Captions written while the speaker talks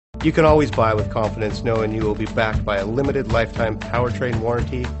You can always buy with confidence knowing you will be backed by a limited lifetime powertrain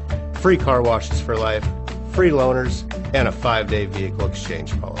warranty, free car washes for life, free loaners, and a 5-day vehicle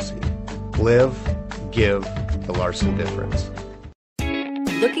exchange policy. Live, give the Larson difference.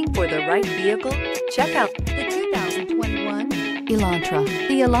 Looking for the right vehicle? Check out the 2021 Elantra.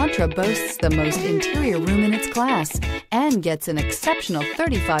 The Elantra boasts the most interior room in its class and gets an exceptional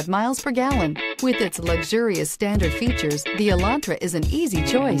 35 miles per gallon. With its luxurious standard features, the Elantra is an easy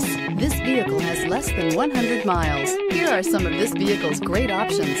choice. This vehicle has less than 100 miles. Here are some of this vehicle's great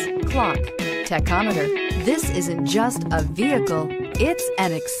options: clock, tachometer. This isn't just a vehicle, it's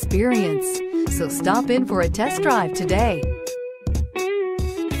an experience. So stop in for a test drive today.